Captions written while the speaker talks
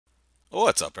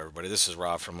What's up, everybody? This is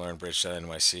Rob from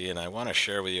LearnBridge.NYC, and I want to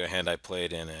share with you a hand I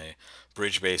played in a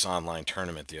bridge-based online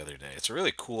tournament the other day. It's a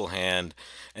really cool hand,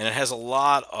 and it has a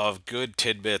lot of good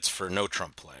tidbits for no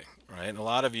trump play, right? And a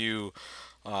lot of you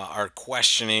are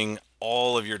questioning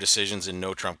all of your decisions in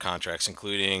no trump contracts,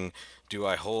 including do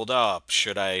I hold up?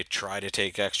 Should I try to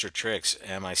take extra tricks?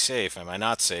 Am I safe? Am I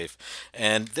not safe?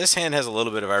 And this hand has a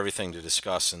little bit of everything to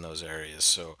discuss in those areas.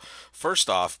 So, first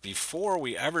off, before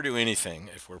we ever do anything,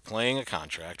 if we're playing a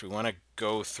contract, we want to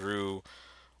go through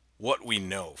what we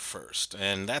know first.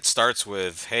 And that starts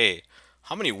with, hey,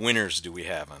 how many winners do we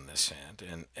have on this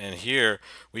hand? And here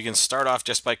we can start off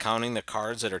just by counting the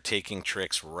cards that are taking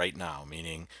tricks right now,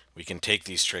 meaning we can take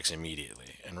these tricks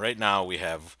immediately. And right now we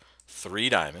have three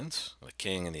diamonds, the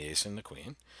king and the ace and the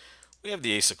queen. We have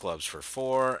the ace of clubs for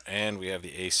four, and we have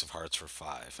the ace of hearts for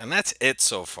five. And that's it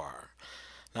so far.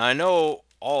 Now, I know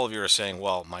all of you are saying,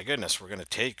 well, my goodness, we're going to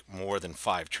take more than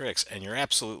five tricks, and you're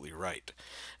absolutely right.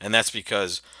 And that's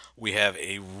because we have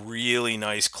a really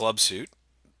nice club suit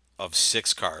of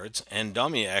six cards, and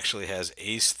dummy actually has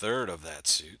ace third of that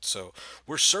suit. So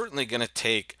we're certainly going to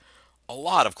take a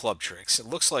lot of club tricks. It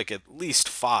looks like at least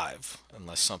five,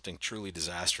 unless something truly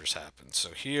disastrous happens. So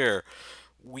here,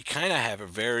 we kind of have a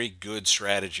very good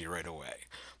strategy right away.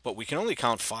 But we can only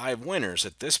count five winners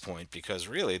at this point because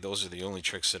really those are the only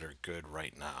tricks that are good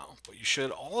right now. But you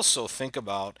should also think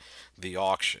about the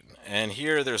auction. And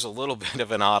here there's a little bit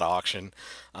of an odd auction.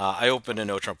 I opened a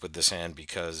no trump with this hand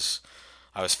because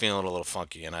I was feeling a little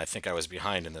funky and I think I was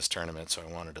behind in this tournament, so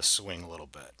I wanted to swing a little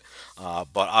bit.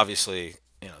 But obviously,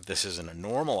 this isn't a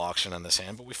normal auction on this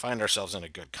hand, but we find ourselves in a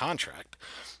good contract.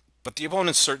 But the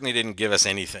opponents certainly didn't give us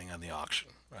anything on the auction,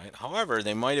 right? However,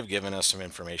 they might have given us some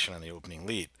information on the opening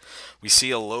lead. We see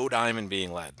a low diamond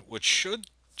being led, which should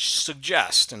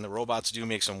suggest, and the robots do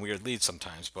make some weird leads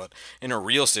sometimes, but in a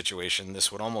real situation,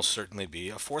 this would almost certainly be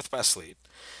a fourth best lead.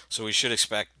 So we should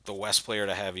expect the West player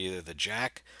to have either the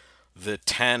Jack, the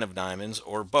 10 of diamonds,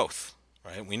 or both,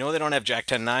 right? We know they don't have Jack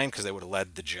 10 9 because they would have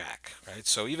led the Jack, right?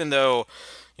 So even though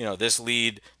this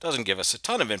lead doesn't give us a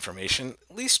ton of information,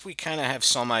 at least we kind of have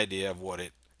some idea of what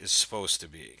it is supposed to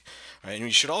be, right? And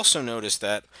you should also notice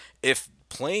that if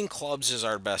playing clubs is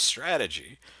our best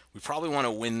strategy, we probably want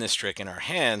to win this trick in our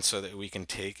hand so that we can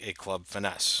take a club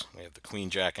finesse. We have the queen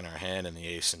jack in our hand and the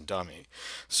ace and dummy.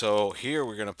 So here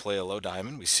we're going to play a low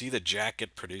diamond. We see the jack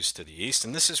get produced to the east,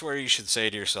 and this is where you should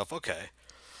say to yourself, okay,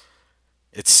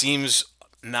 it seems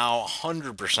now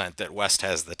 100% that West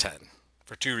has the 10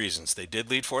 for two reasons. They did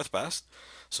lead fourth best,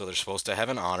 so they're supposed to have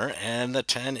an honor, and the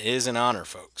 10 is an honor,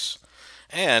 folks.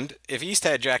 And if East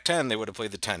had Jack 10, they would have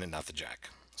played the 10 and not the Jack.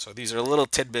 So these are little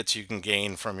tidbits you can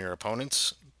gain from your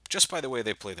opponents just by the way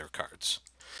they play their cards.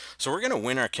 So we're going to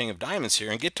win our King of Diamonds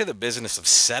here and get to the business of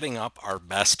setting up our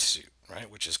best suit, right,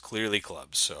 which is clearly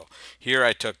clubs. So here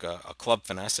I took a club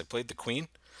finesse. I played the Queen,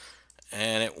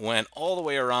 and it went all the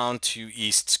way around to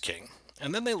East's king.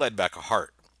 And then they led back a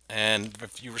heart. And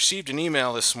if you received an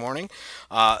email this morning,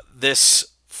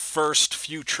 this first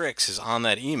few tricks is on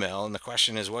that email. And the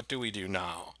question is, what do we do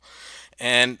now?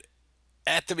 And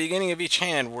at the beginning of each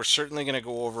hand, we're certainly going to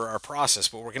go over our process,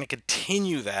 but we're going to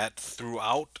continue that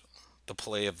throughout the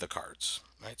play of the cards.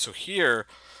 Right. So here,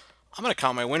 I'm going to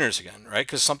count my winners again, right?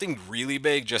 Because something really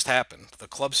big just happened. The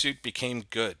club suit became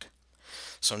good.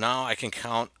 So now I can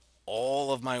count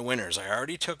all of my winners. I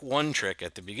already took one trick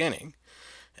at the beginning,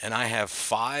 and I have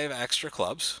five extra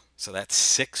clubs, so that's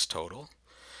six total.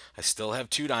 I still have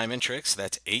two diamond tricks,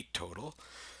 that's eight total.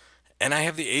 And I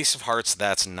have the ace of hearts,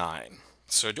 that's nine.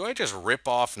 So do I just rip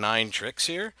off nine tricks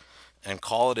here and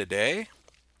call it a day?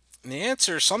 And the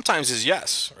answer sometimes is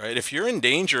yes, right? If you're in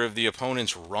danger of the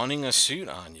opponents running a suit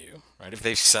on you, right? If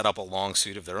they've set up a long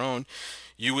suit of their own,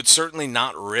 you would certainly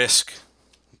not risk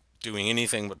doing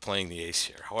anything but playing the ace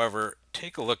here. However,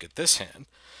 take a look at this hand.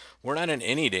 We're not in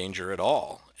any danger at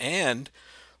all. And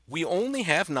we only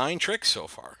have nine tricks so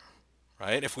far,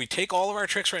 right? If we take all of our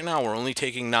tricks right now, we're only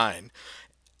taking nine.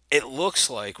 It looks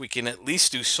like we can at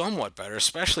least do somewhat better,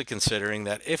 especially considering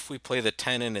that if we play the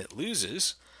 10 and it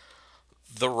loses,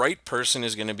 the right person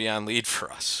is going to be on lead for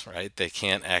us, right? They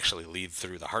can't actually lead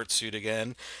through the heart suit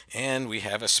again, and we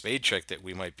have a spade trick that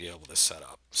we might be able to set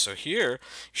up. So here, you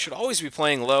should always be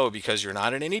playing low because you're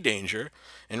not in any danger,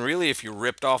 and really if you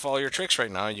ripped off all your tricks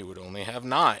right now, you would only have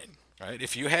nine, right?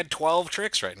 If you had 12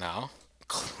 tricks right now,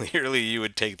 clearly you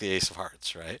would take the ace of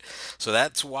hearts, right? So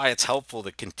that's why it's helpful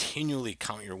to continually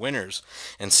count your winners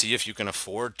and see if you can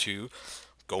afford to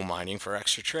go mining for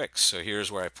extra tricks. So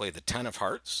here's where I play the 10 of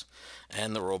hearts,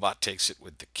 and the robot takes it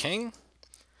with the king.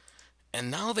 And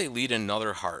now they lead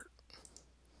another heart.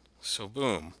 So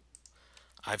boom,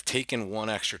 I've taken one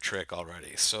extra trick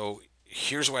already. So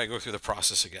here's why I go through the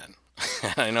process again.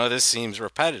 I know this seems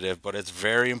repetitive, but it's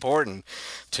very important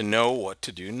to know what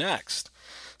to do next.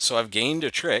 So I've gained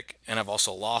a trick and I've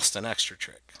also lost an extra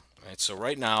trick. Right? So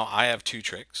right now I have two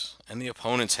tricks and the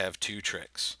opponents have two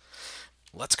tricks.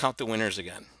 Let's count the winners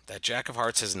again. That Jack of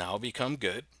Hearts has now become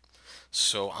good.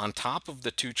 So on top of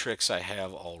the two tricks I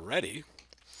have already,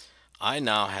 I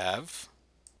now have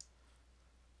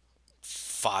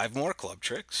five more club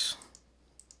tricks.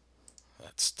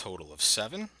 That's a total of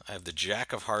seven. I have the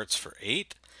Jack of Hearts for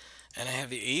eight, and I have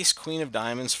the Ace Queen of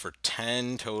Diamonds for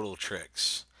 10 total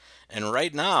tricks. And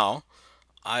right now,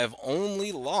 I've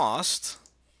only lost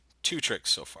two tricks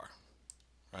so far.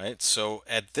 Right? So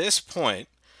at this point,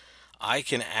 I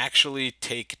can actually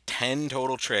take 10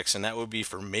 total tricks, and that would be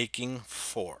for making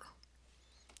four.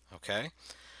 Okay?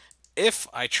 If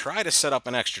I try to set up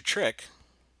an extra trick,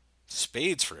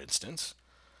 spades for instance,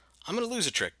 I'm going to lose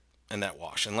a trick in that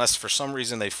wash unless for some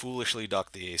reason they foolishly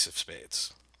duck the ace of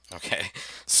spades. Okay,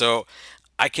 so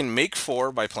I can make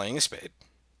four by playing a spade,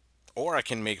 or I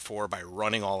can make four by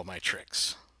running all of my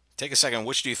tricks. Take a second,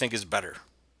 which do you think is better?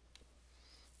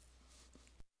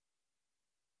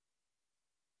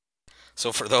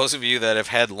 So for those of you that have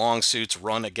had long suits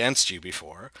run against you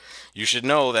before, you should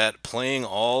know that playing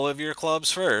all of your clubs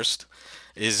first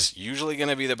is usually going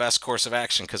to be the best course of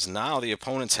action because now the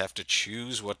opponents have to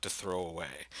choose what to throw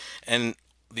away. And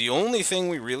the only thing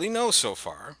we really know so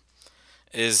far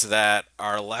is that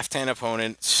our left-hand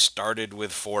opponent started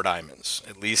with four diamonds.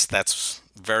 At least that's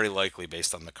very likely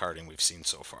based on the carding we've seen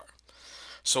so far.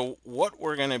 So what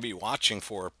we're going to be watching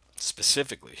for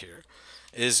specifically here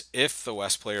is if the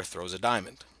West player throws a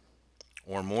diamond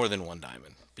or more than one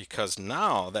diamond, because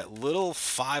now that little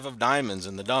five of diamonds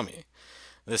in the dummy,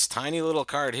 this tiny little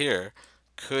card here,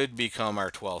 could become our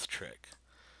 12th trick.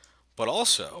 But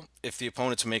also, if the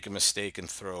opponents make a mistake and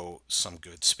throw some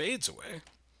good spades away,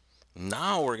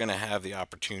 now we're going to have the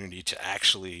opportunity to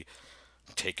actually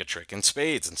take a trick in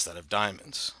spades instead of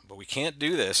diamonds. But we can't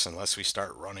do this unless we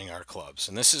start running our clubs.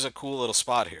 And this is a cool little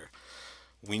spot here.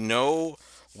 We know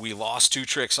we lost two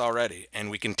tricks already, and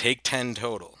we can take 10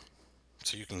 total.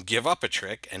 So you can give up a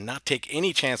trick and not take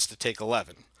any chance to take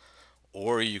 11.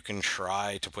 Or you can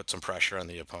try to put some pressure on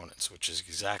the opponents, which is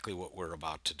exactly what we're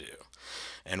about to do.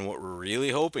 And what we're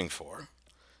really hoping for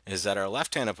is that our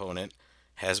left-hand opponent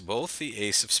has both the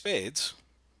ace of spades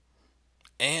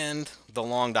and the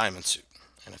long diamond suit.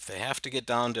 And if they have to get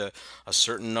down to a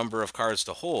certain number of cards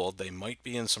to hold, they might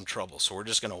be in some trouble. So we're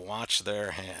just going to watch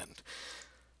their hand.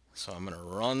 So I'm going to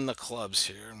run the clubs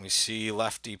here, and we see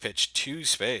lefty pitch two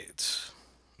spades.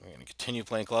 We're going to continue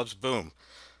playing clubs. Boom.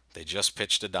 They just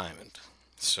pitched a diamond.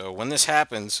 So when this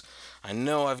happens, I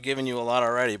know I've given you a lot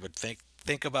already, but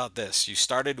think about this. You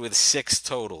started with six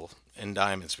total in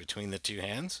diamonds between the two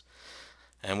hands,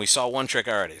 and we saw one trick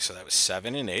already. So that was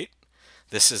 7 and 8.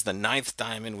 This is the 9th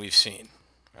diamond we've seen.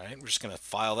 Right? We're just going to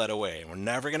file that away. We're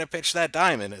never going to pitch that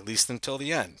diamond, at least until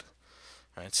the end.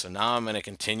 Right? So now I'm going to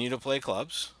continue to play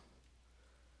clubs.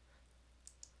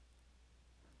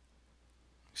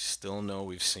 We still know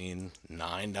we've seen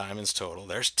 9 diamonds total.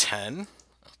 There's 10.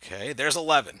 Okay, there's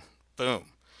 11. Boom.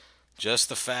 Just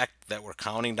the fact that we're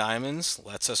counting diamonds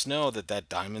lets us know that that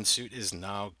diamond suit is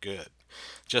now good.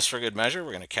 Just for good measure,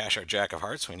 we're going to cash our Jack of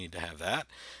Hearts. We need to have that.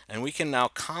 And we can now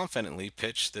confidently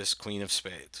pitch this Queen of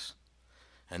Spades.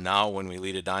 And now when we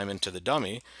lead a diamond to the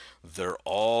dummy, they're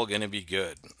all going to be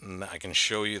good. And I can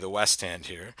show you the West hand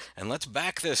here. And let's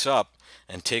back this up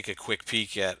and take a quick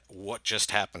peek at what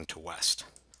just happened to West.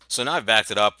 So now I've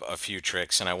backed it up a few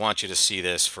tricks, and I want you to see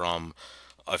this from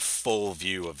a full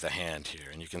view of the hand here.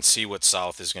 And you can see what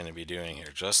South is going to be doing here.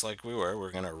 Just like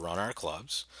we're going to run our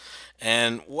clubs.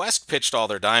 And West pitched all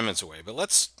their diamonds away, but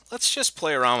let's just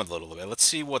play around with it a little bit. Let's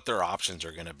see what their options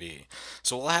are going to be.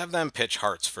 So we'll have them pitch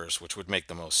hearts first, which would make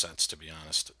the most sense, to be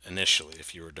honest, initially,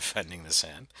 if you were defending this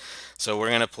hand. So we're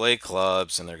going to play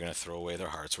clubs, and they're going to throw away their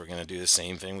hearts. We're going to do the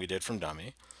same thing we did from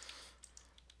dummy.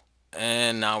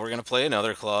 And now we're going to play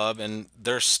another club, and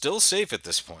they're still safe at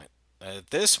this point. At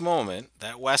this moment,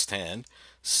 that West hand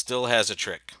still has a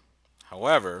trick.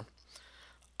 However,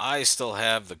 I still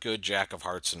have the good Jack of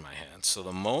Hearts in my hand. So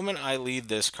the moment I lead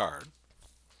this card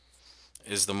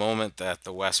is the moment that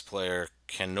the West player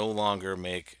can no longer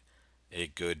make a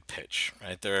good pitch.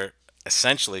 Right? They're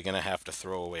essentially going to have to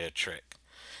throw away a trick.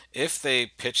 If they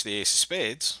pitch the ace of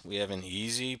spades, we have an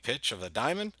easy pitch of a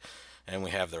diamond, and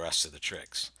we have the rest of the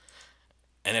tricks.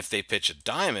 And if they pitch a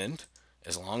diamond,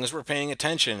 as long as we're paying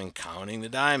attention and counting the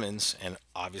diamonds and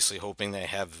obviously hoping they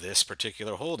have this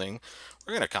particular holding,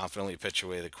 we're going to confidently pitch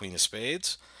away the Queen of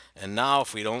Spades, And now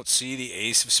if we don't see the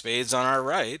ace of spades on our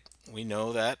right, we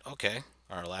know that, okay,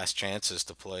 our last chance is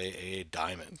to play a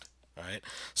diamond, right?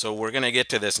 So we're going to get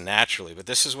to this naturally, but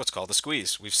this is what's called a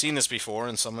squeeze. We've seen this before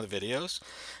in some of the videos,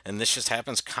 and this just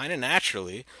happens kind of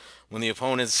naturally when the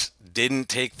opponents didn't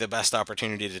take the best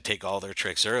opportunity to take all their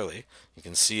tricks early. You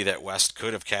can see that West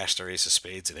could have cashed their ace of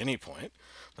spades at any point,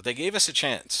 but they gave us a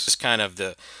chance. It's kind of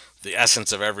the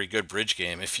essence of every good bridge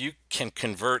game. If you can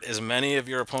convert as many of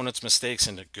your opponent's mistakes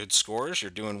into good scores,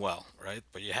 you're doing well, right?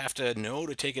 But you have to know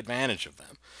to take advantage of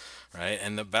them, right?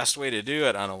 And the best way to do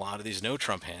it on a lot of these no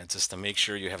trump hands is to make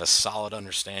sure you have a solid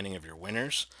understanding of your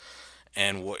winners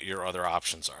and what your other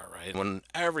options are, right?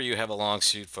 Whenever you have a long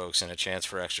suit, folks, and a chance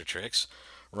for extra tricks,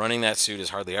 running that suit is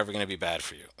hardly ever going to be bad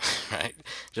for you, right?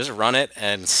 Just run it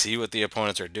and see what the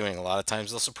opponents are doing. A lot of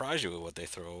times they'll surprise you with what they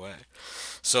throw away.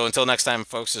 So until next time,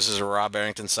 folks, this is Rob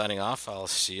Barrington signing off. I'll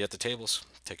see you at the tables.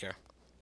 Take care.